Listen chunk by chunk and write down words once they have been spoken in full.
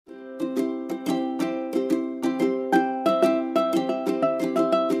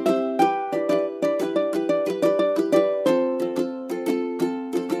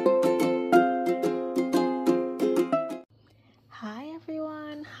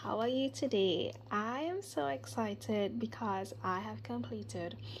how are you today? I am so excited because I have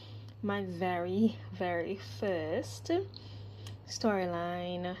completed my very first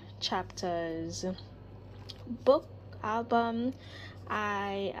storyline chapters book album.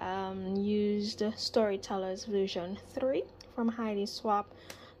 I used Storytellers Volume 3 from Heidi Swapp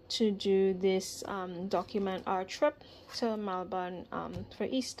to do this document our trip to Melbourne for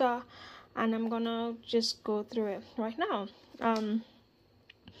Easter, and I'm gonna just go through it right now.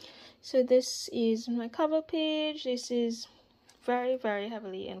 So this is my cover page. This is very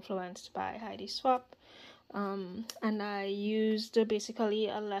heavily influenced by Heidi Swapp, and I used basically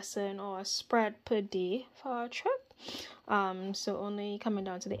a lesson or a spread per day for our trip. So only coming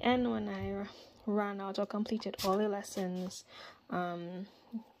down to the end when I ran out or completed all the lessons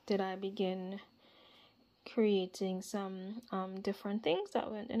did I begin creating some different things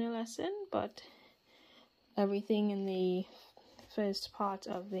that went in a lesson, but everything in the first part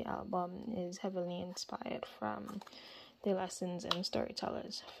of the album is heavily inspired from the lessons in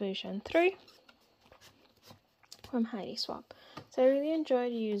Storytellers Volume 3 from Heidi Swapp. So I really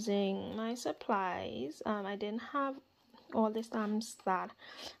enjoyed using my supplies. I didn't have all the stamps that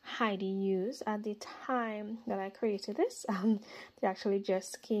Heidi used at the time that I created this. They actually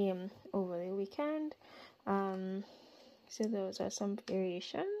just came over the weekend. So those are some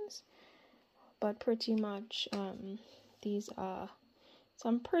variations, but pretty much these are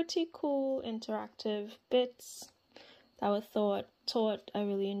some pretty cool interactive bits that I thought I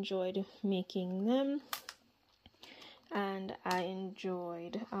really enjoyed making them, and I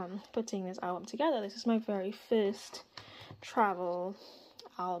enjoyed putting this album together. This is my very first travel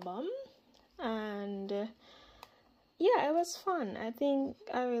album, and yeah, it was fun. I think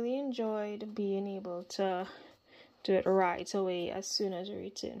I really enjoyed being able to do it right away as soon as we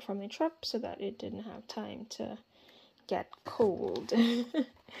returned from the trip, so that it didn't have time to get cold. So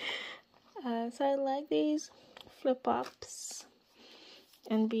I like these flip-ups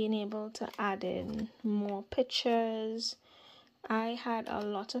and being able to add in more pictures. I had a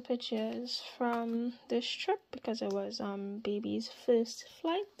lot of pictures from this trip because it was baby's first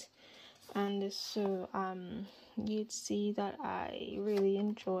flight, and so you'd see that I really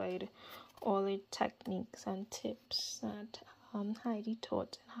enjoyed all the techniques and tips that Heidi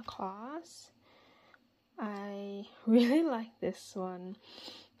taught in her class. I really like this one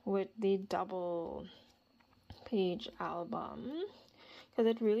with the double page album because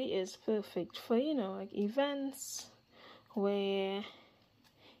it really is perfect for, you know, like events where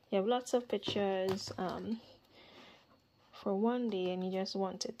you have lots of pictures for one day and you just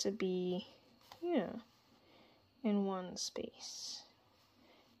want it to be, you know, in one space.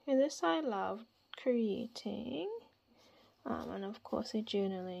 And this I love creating, and of course the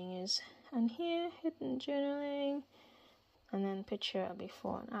journaling is, and here hidden journaling, and then picture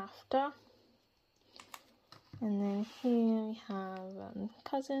before and after. And then here we have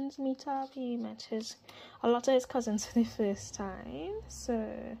cousins meet up. He met a lot of his cousins for the first time.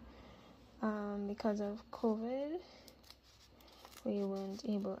 So because of COVID, we weren't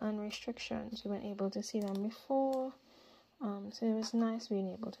able, and restrictions, we weren't able to see them before. So it was nice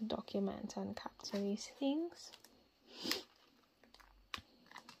being able to document and capture these things.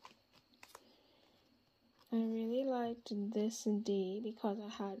 I really liked this day because I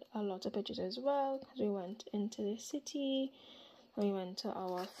had a lot of pictures as well, because we went into the city. We went to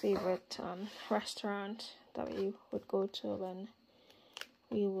our favorite restaurant that we would go to when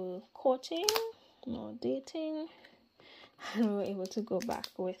we were courting or dating, and we were able to go back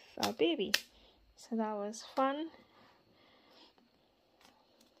with our baby. So that was fun.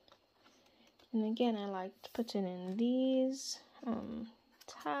 And again, I liked putting in these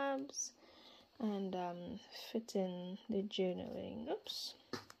tabs and fitting the journaling. Oops,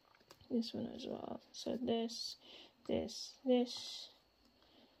 this one as well. So this,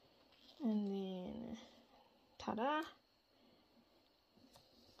 and then ta-da!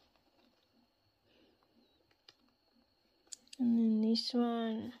 And then this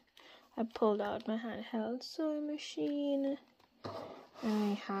one, I pulled out my handheld sewing machine, and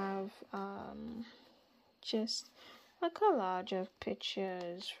we have just a collage of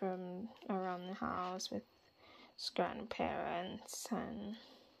pictures from around the house with grandparents and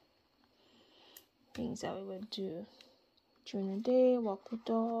things that we would do during the day. Walk the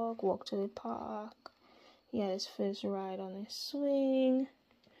dog, walk to the park. He had his first ride on his swing.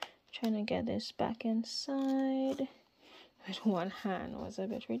 Trying to get this back inside with one hand was a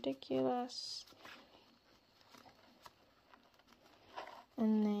bit ridiculous.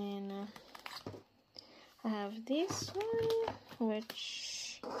 And then I have this one,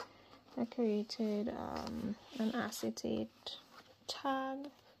 which I created an acetate tag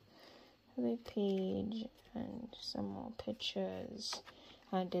the page and some more pictures.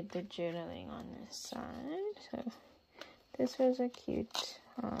 I did the journaling on this side. So this was a cute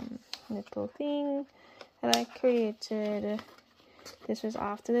little thing that I created. This was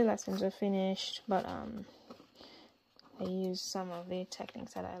after the lessons were finished, but I used some of the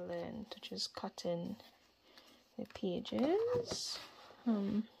techniques that I learned, which is cutting the pages.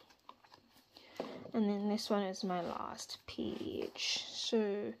 And then this one is my last page.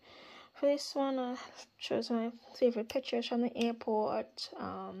 So for this one, I chose my favorite pictures from the airport,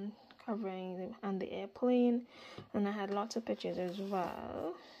 covering the airplane, and I had lots of pictures as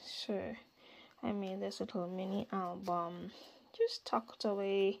well. So I made this little mini album, just tucked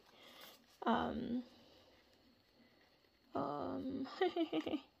away. Let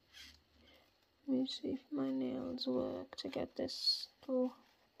me see if my nails work to get this little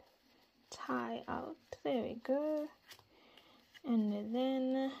tie out. There we go. And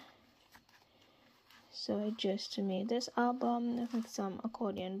then, so I just made this album with some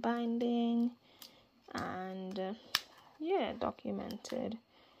accordion binding, and yeah, documented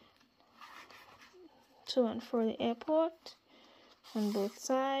to and fro the airport on both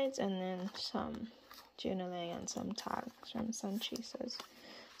sides, and then some journaling and some tags from Sun Chasers.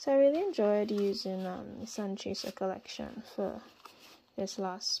 So I really enjoyed using the Sun Chaser collection for this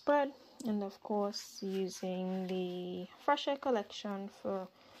last spread, and of course using the Fresher collection for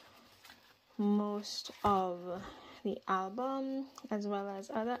most of the album, as well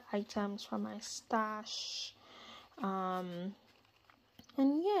as other items from my stash. And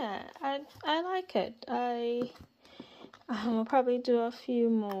yeah, I like it. I'll probably do a few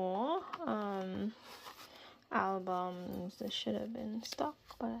more albums that should have been stock,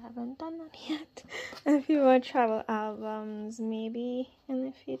 but I haven't done that yet. A few more travel albums maybe in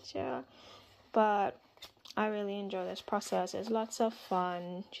the future, but I really enjoy this process. It's lots of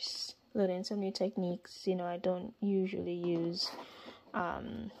fun, just learning some new techniques. You know, I don't usually use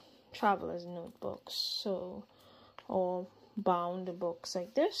traveler's notebooks or bound books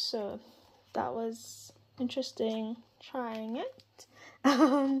like this, so that was interesting trying it.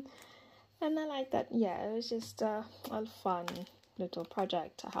 And I like that. Yeah, it was just a fun little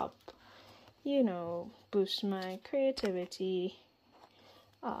project to help, you know, boost my creativity.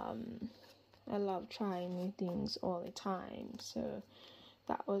 I love trying new things all the time, so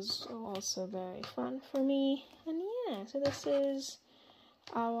that was also very fun for me. And yeah, so this is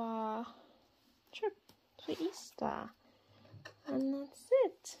our trip for Easter, and that's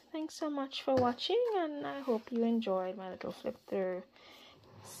it. Thanks so much for watching, and I hope you enjoyed my little flip through.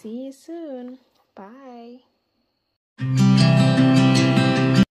 See you soon. Bye.